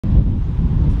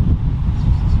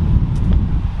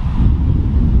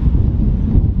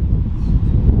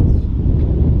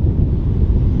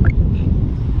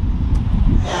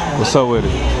What's up with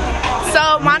it?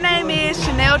 So my name is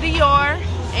Dior,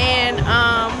 and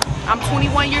I'm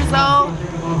 21 years old.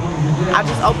 I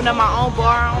just opened up my own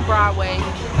bar on Broadway,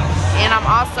 and I'm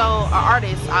also an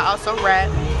artist. I also rap.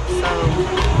 So,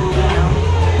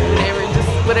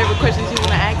 whatever questions you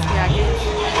want to ask me, I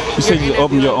guess. You said you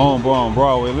opened your own bar on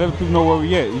Broadway. Let people know where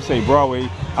we at. You say Broadway.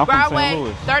 I'm from St.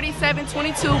 Louis.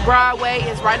 3722 Broadway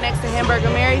is right next to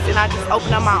Hamburger Mary's, and I just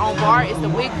opened up my own bar. It's the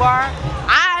Wig Bar.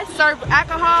 I serve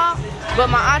alcohol, but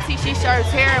my auntie, she serves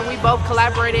hair, and we both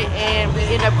collaborated, and we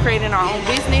ended up creating our own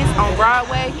business on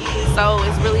Broadway. So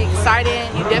it's really exciting.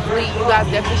 You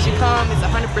guys definitely should come. It's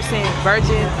 100%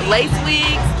 virgin lace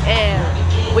wigs, and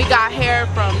we got hair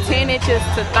from 10 inches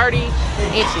to 30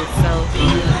 inches, so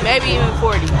maybe even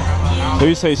 40. So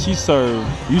you say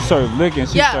you serve liquor, and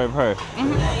she serve her.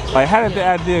 Like, how did the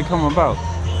idea come about?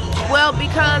 Well,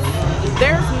 because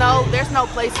there's no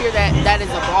place here that is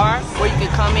a bar where you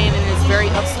can come in and it's very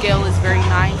upscale, it's very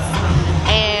nice,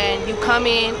 and you come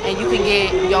in and you can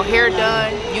get your hair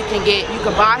done, you can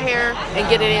buy hair and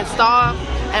get it installed,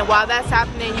 and while that's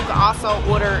happening, you can also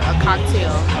order a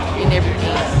cocktail and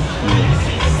everything.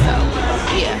 So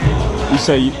yeah.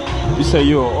 You say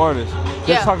you're an artist.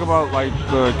 Let's talk about like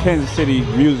the Kansas City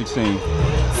music scene.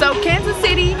 So Kansas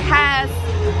City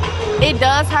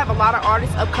does have a lot of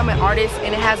artists, upcoming artists,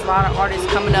 and it has a lot of artists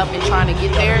coming up and trying to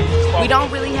get there. We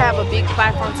don't really have a big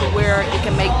platform to where it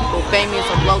can make people famous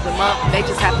or blow them up. They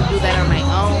just have to do that on their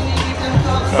own.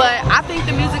 But I think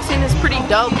the music scene is pretty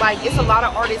dope. Like, it's a lot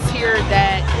of artists here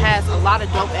that has a lot of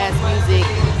dope ass music.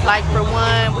 Like, for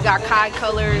one, we got Kai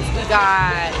Colors, we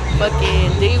got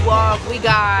fucking D-Walk, we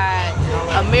got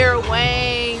Amir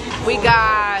Wayne, we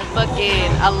got fucking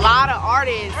a lot of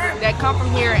artists that come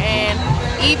from here, and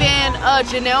even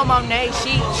Janelle Monáe,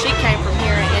 she came from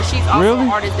here, and she's also an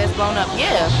artist that's blown up.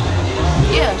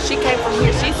 Yeah, she came from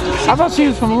here. I thought she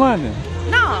was from London.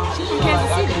 No, she's from Kansas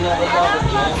City.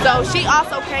 So she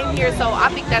also came here, so I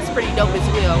think that's pretty dope as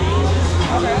well.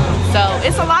 So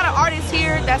it's a lot of artists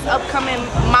here that's upcoming.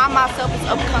 Myself is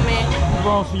upcoming.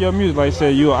 Going to your music, like I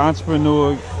said, you're an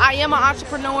entrepreneur. I am an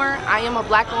entrepreneur. I am a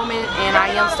black woman, and I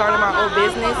am starting my own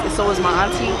business, and so is my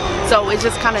auntie. So it's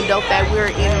just kind of dope that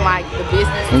we're in like the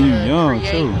business. And you're young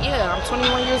too. Yeah, I'm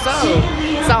 21 years old.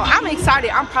 So I'm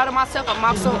excited. I'm proud of myself. I'm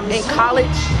also in college,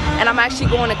 and I'm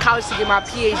actually going to college to get my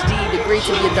PhD degree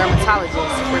to be a dermatologist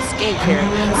for skincare.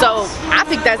 So I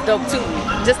think that's dope too,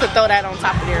 just to throw that on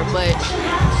top of there. But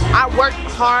I worked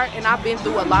hard, and I've been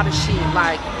through a lot of shit.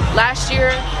 Like last year,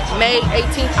 May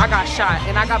 18th, I got shot,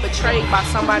 and I got betrayed by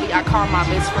somebody I called my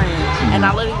best friend. And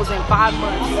I literally was in 5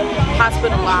 months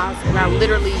hospitalized, and I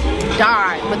literally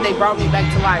died, but they brought me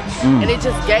back to life. And it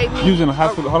just gave me. You was in the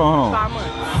hospital? Hold on. 5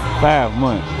 months. 5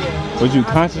 months. Yeah. Was you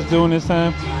conscious during this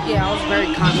time? Yeah, I was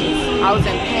very conscious. I was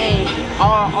in pain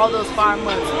all those 5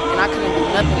 months, and I couldn't do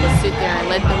nothing but sit there and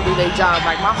let them do their job.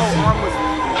 Like, my whole arm was,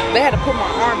 they had to put my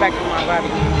arm back in my body.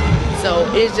 So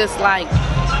it's just like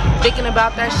thinking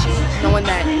about that shit, knowing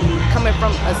that coming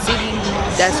from a city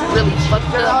that's really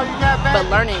fucked up, but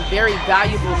learning very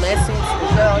valuable lessons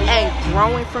and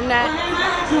growing from that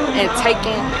and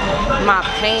taking my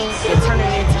pain and turning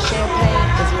it into champagne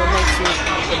is what makes it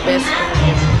the best thing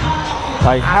ever.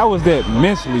 Like, how was that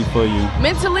mentally for you?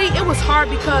 Mentally, it was hard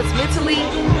because mentally,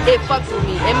 it fucked with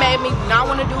me. It made me not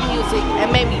want to do music.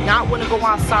 It made me not want to go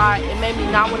outside. It made me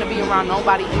not want to be around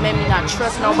nobody. It made me not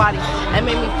trust nobody. It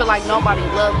made me feel like nobody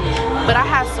loved me. But I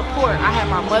had support. I had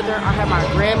my mother, I had my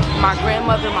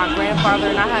grandmother, my grandfather,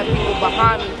 and I had people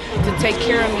behind me to take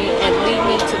care of me and lead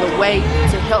me to the way,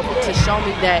 to help me, to show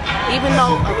me that even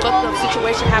though a fucked up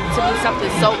situation happened to me, something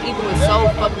so evil and so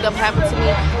fucked up happened to me,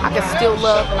 I can still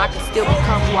love, and I can still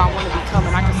become who I want to become,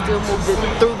 and I can still move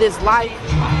through this life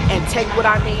and take what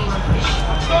I need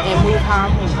and move how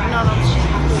I move. You know what I'm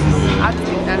saying? I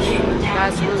think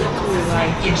that's really cool.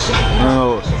 Like,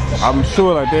 I'm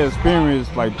sure like that experience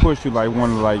like pushed you like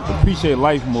want to like appreciate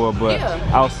life more, but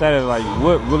outside of like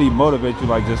what really motivates you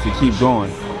like just to keep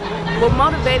going? What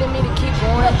motivated me to keep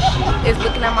going is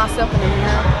looking at myself in the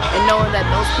mirror and knowing that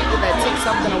those people that took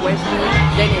something away from me,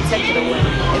 they didn't take it away.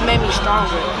 It made me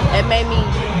stronger. It made me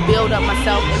build up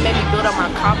myself. It made me build up my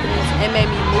confidence. It made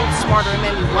me move smarter. It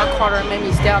made me work harder. It made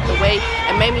me stay out the way.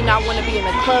 It made me not want to be in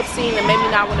the club scene. It made me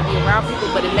not want to be around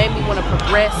people, but it made me want to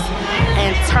progress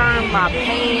and turn my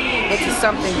pain into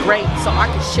something great so I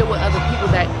can share with other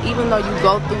people that even though you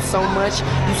go through so much,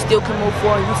 you still can move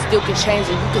forward, you still can change,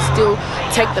 and you can still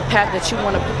take the path that you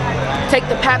want to take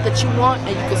the path that you want,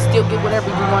 and you can still get whatever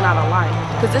you want out of life,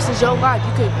 because this is your life. life.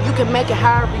 You can make it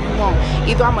however you want.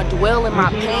 Either I'm gonna dwell in my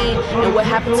pain and what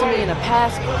happened to me in the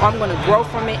past, or I'm gonna grow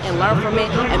from it and learn from it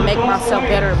and make myself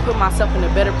better and put myself in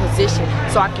a better position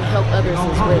so I can help others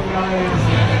as well.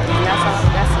 And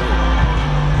that's it.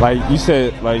 Like you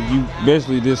said, like you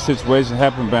basically this situation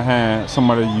happened behind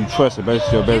somebody you trusted,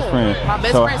 basically your best friend. My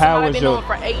best friend, somebody I've been knowing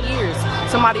for 8 years.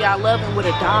 Somebody I love and would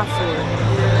have died for.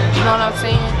 You know what I'm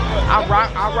saying? I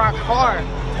rock hard,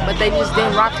 but they just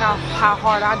didn't rock how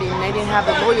hard I did, and they didn't have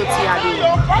the loyalty I did.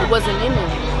 It wasn't in them.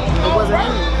 It wasn't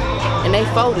in them. And they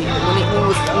folded.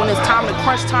 When it's time to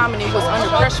crunch time and it was under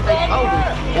pressure, they folded.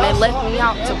 And they left me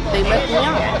out. They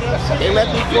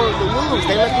left me for the wolves.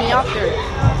 They left me out there.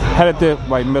 How did that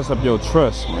like mess up your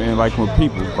trust and like with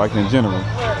people, like in general?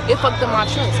 It fucked up my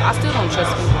trust. I still don't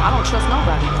trust people. I don't trust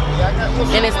nobody.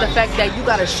 And it's the fact that you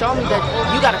gotta show me that.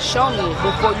 You gotta show me it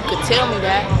before you could tell me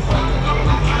that.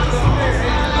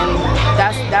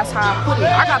 That's how I put it.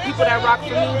 I got people that rock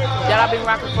for me, that I've been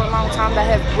rocking for a long time, that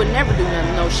would never do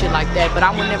nothing, no shit like that, but I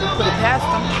would never put it past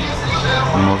them.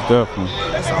 Most definitely.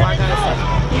 That's all I gotta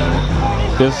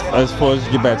say. Just as far as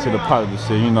get back to the positive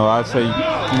shit, you know, I'd say,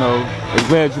 you know, it's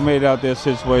glad you made it out there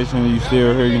situation, you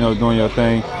still here, you know, doing your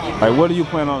thing. Like, what do you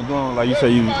plan on doing? Like you say,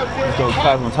 you go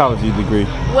cosmetology degree.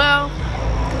 Well,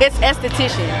 it's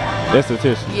esthetician.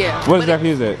 Esthetician? Yeah. What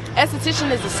exactly is that? Esthetician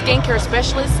is a skincare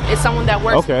specialist. It's someone that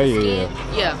works with the skin.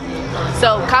 Yeah.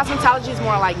 So cosmetology is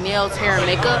more like nails, hair, and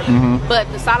makeup. But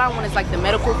the side I want is like the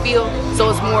medical field. So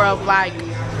it's more of like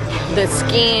the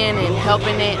skin and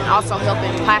helping it, and also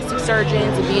helping plastic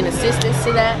surgeons and being assistants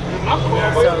to that.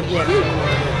 So yeah.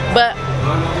 But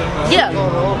yeah,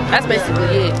 that's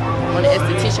basically it. On the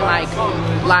esthetician, like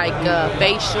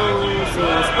facials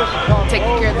and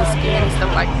taking care of the skin and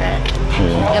stuff like that,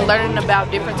 and learning about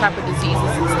different type of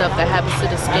diseases and stuff that happens to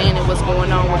the skin and what's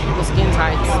going on with people's skin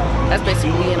types. That's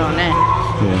basically it on that.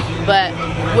 But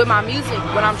with my music,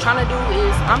 what I'm trying to do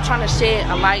is I'm trying to shed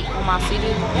a light on my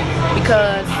city,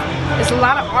 because there's a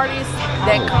lot of artists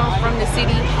that come from the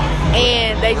city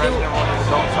and they do.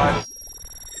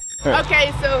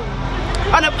 Okay, so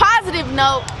on a positive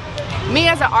note, me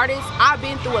as an artist, I've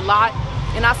been through a lot,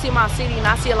 and I see my city and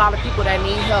I see a lot of people that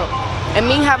need help. And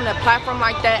me having a platform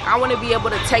like that, I want to be able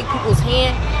to take people's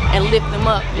hand and lift them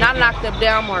up, not knock them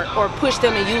down or push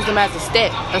them and use them as a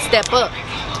step up.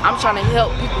 I'm trying to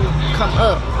help people come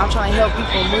up. I'm trying to help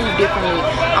people move differently.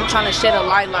 I'm trying to shed a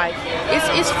light. Like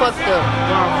it's fucked up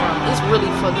where I'm from. It's really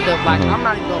fucked up. Like I'm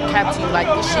not even gonna cap to you. Like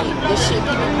this shit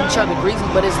keeping each other greasy.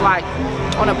 But it's like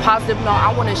on a positive note, I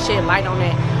want to shed light on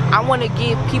that. I want to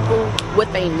give people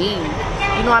what they need.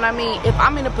 You know what I mean? If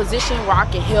I'm in a position where I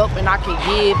can help and I can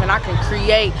give and I can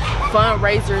create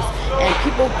fundraisers, and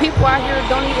people out here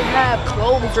don't even have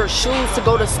clothes or shoes to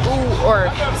go to school or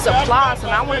supplies,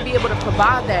 and I want to be able to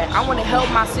provide that. I want to help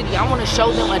my city. I want to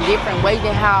show them a different way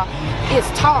than how it's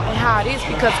taught and how it is,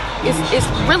 because it's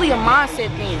really a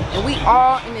mindset thing, and we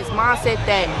all in this mindset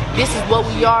that this is what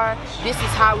we are, this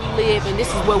is how we live, and this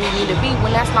is where we need to be,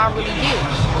 when that's not really it.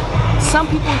 Some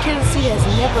people in Kansas City has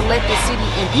never left the city,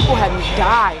 and people have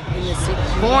died in the city,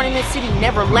 born in the city,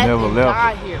 never left and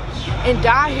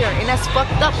died here. And that's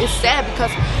fucked up. It's sad, because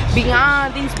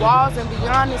beyond these walls and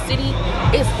beyond the city,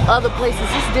 it's other places,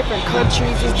 it's different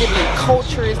countries, it's different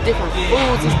culture, it's different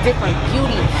foods, it's different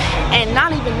beauty. And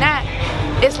not even that,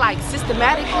 it's like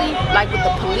systematically, like with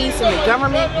the police and the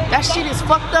government, that shit is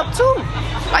fucked up too.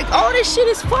 Like all this shit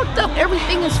is fucked up.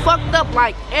 Everything is fucked up.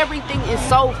 Like everything is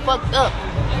so fucked up.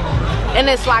 And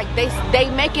it's like they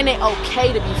making it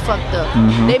okay to be fucked up.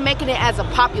 They making it as a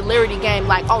popularity game.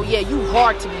 Like, oh yeah, you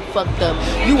hard to be fucked up.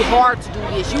 You hard to do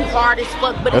this. You hard as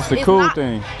fuck. But that's it's the cool not,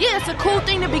 thing. Yeah, it's a cool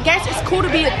thing to be gangster. It's cool to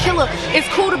be a killer. It's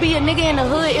cool to be a nigga in the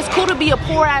hood. It's cool to be a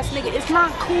poor ass nigga. It's not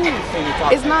cool.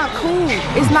 It's not cool.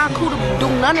 It's not cool to do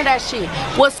none of that shit.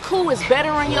 What's cool is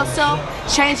bettering yourself,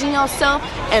 changing yourself,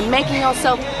 and making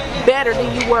yourself better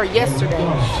than you were yesterday.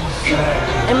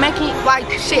 And making, like,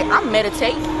 shit, I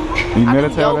meditate. You I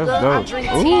meditate? do yoga, That's dope. I drink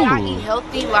tea, I eat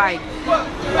healthy, like,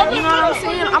 you know what I'm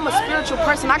saying? I'm a spiritual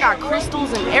person. I got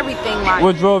crystals and everything. Like,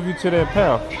 what drove you to that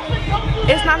path?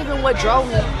 It's not even what drove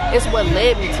me, it's what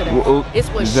led me to that. It's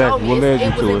what showed me.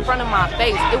 It was in front of my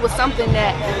face. It was something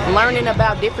that learning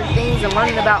about different things and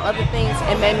learning about other things,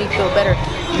 it made me feel better.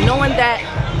 Knowing that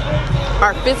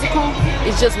our physical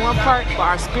is just one part, but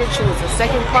our spiritual is the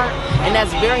second part, and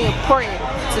that's very important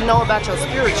to know about your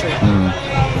spiritual.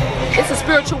 It's a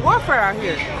spiritual warfare out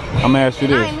here. I'm gonna ask you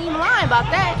this. I ain't even lying about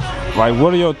that. Like,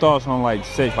 what are your thoughts on like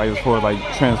sex, like as far as like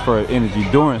transfer of energy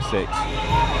during sex?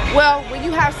 Well, when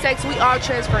you have sex, we all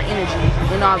transfer energy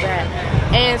and all that.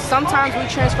 And sometimes we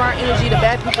transfer our energy to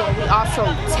bad people, and we also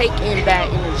take in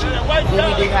bad energy when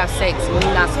we do have sex when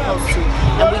we're not supposed to.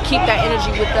 And we keep that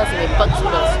energy with us, and it fucks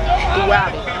with us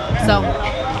throughout it. So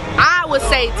I would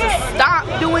say to stop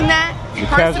doing that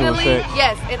personally.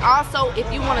 Yes, and also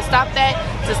if you want to stop that,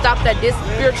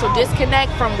 spiritual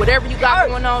disconnect from whatever you got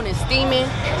going on and steaming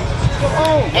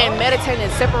and meditating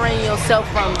and separating yourself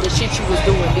from the shit you was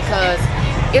doing, because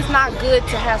it's not good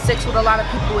to have sex with a lot of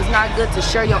people. It's not good to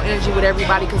share your energy with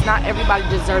everybody, because not everybody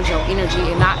deserves your energy,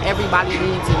 and not everybody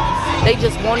needs it. They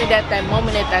just want it at that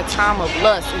moment, at that time of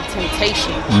lust and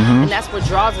temptation, and that's what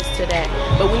draws us to that.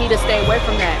 But we need to stay away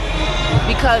from that,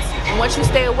 because once you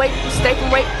stay away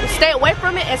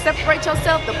from it and separate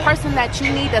yourself, the person that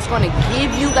you need that's going to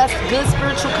give you that good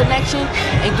spiritual connection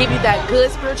and give you that good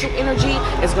spiritual energy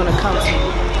is going to come to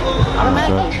you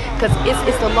automatically, because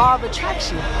it's the law of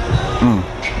attraction.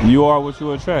 You are what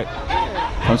you attract.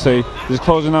 I'm saying, just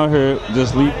closing out here,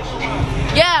 just leave.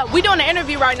 Yeah, we doing an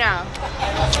interview right now.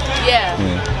 Yeah.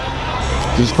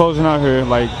 Just closing out here,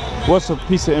 like, what's a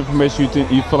piece of information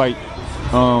you feel like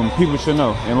people should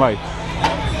know in life?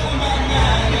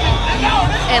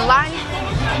 In life,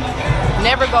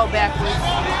 never go backwards,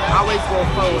 always go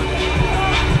forward.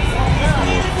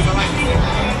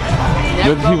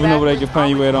 Let the people know where they can find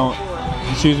you at on.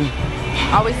 Excuse me?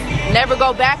 Always never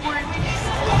go backwards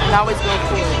and always go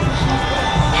forward.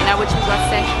 Isn't that what you was going to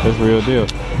say? That's the real deal.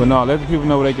 But no, let the people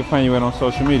know where they can find you at on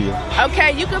social media.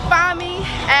 Okay, you can find me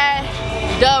at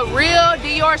The Real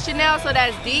Dior Chanel, so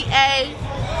that's DAREAL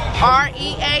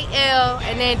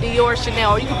and then Dior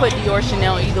Chanel, or you can put Dior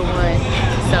Chanel, either one.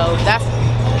 So that's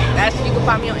you can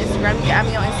find me on Instagram. You can add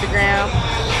me on Instagram.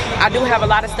 I do have a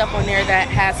lot of stuff on there that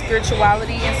has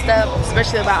spirituality and stuff,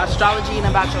 especially about astrology and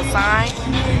about your sign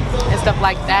and stuff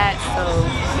like that. So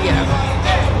yeah,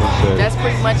 that's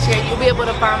pretty much it. You'll be able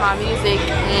to find my music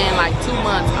in like 2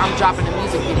 months. I'm dropping a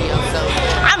music video, so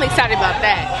I'm excited about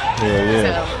that. Yeah.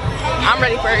 So I'm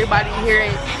ready for everybody to hear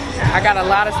it. I got a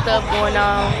lot of stuff going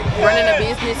on. Running a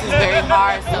business is very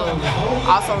hard, so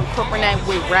also incorporating that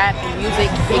with rap and music,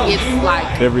 it gets like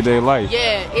everyday life.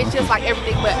 Yeah, it's just like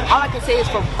everything. But all I can say is,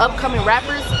 for upcoming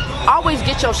rappers, always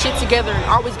get your shit together and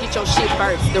always get your shit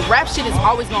first. The rap shit is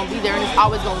always gonna be there and it's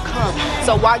always gonna come.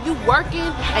 So while you working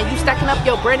and you stacking up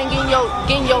your bread and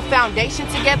getting your foundation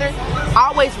together,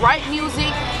 always write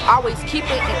music, always keep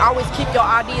it, and always keep your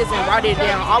ideas and write it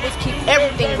down. Always keep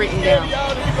everything written down.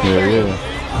 Yeah.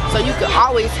 So you can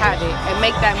always have it and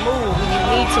make that move when you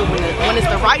need to. When it's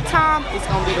the right time, it's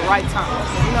gonna be the right time.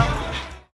 You know.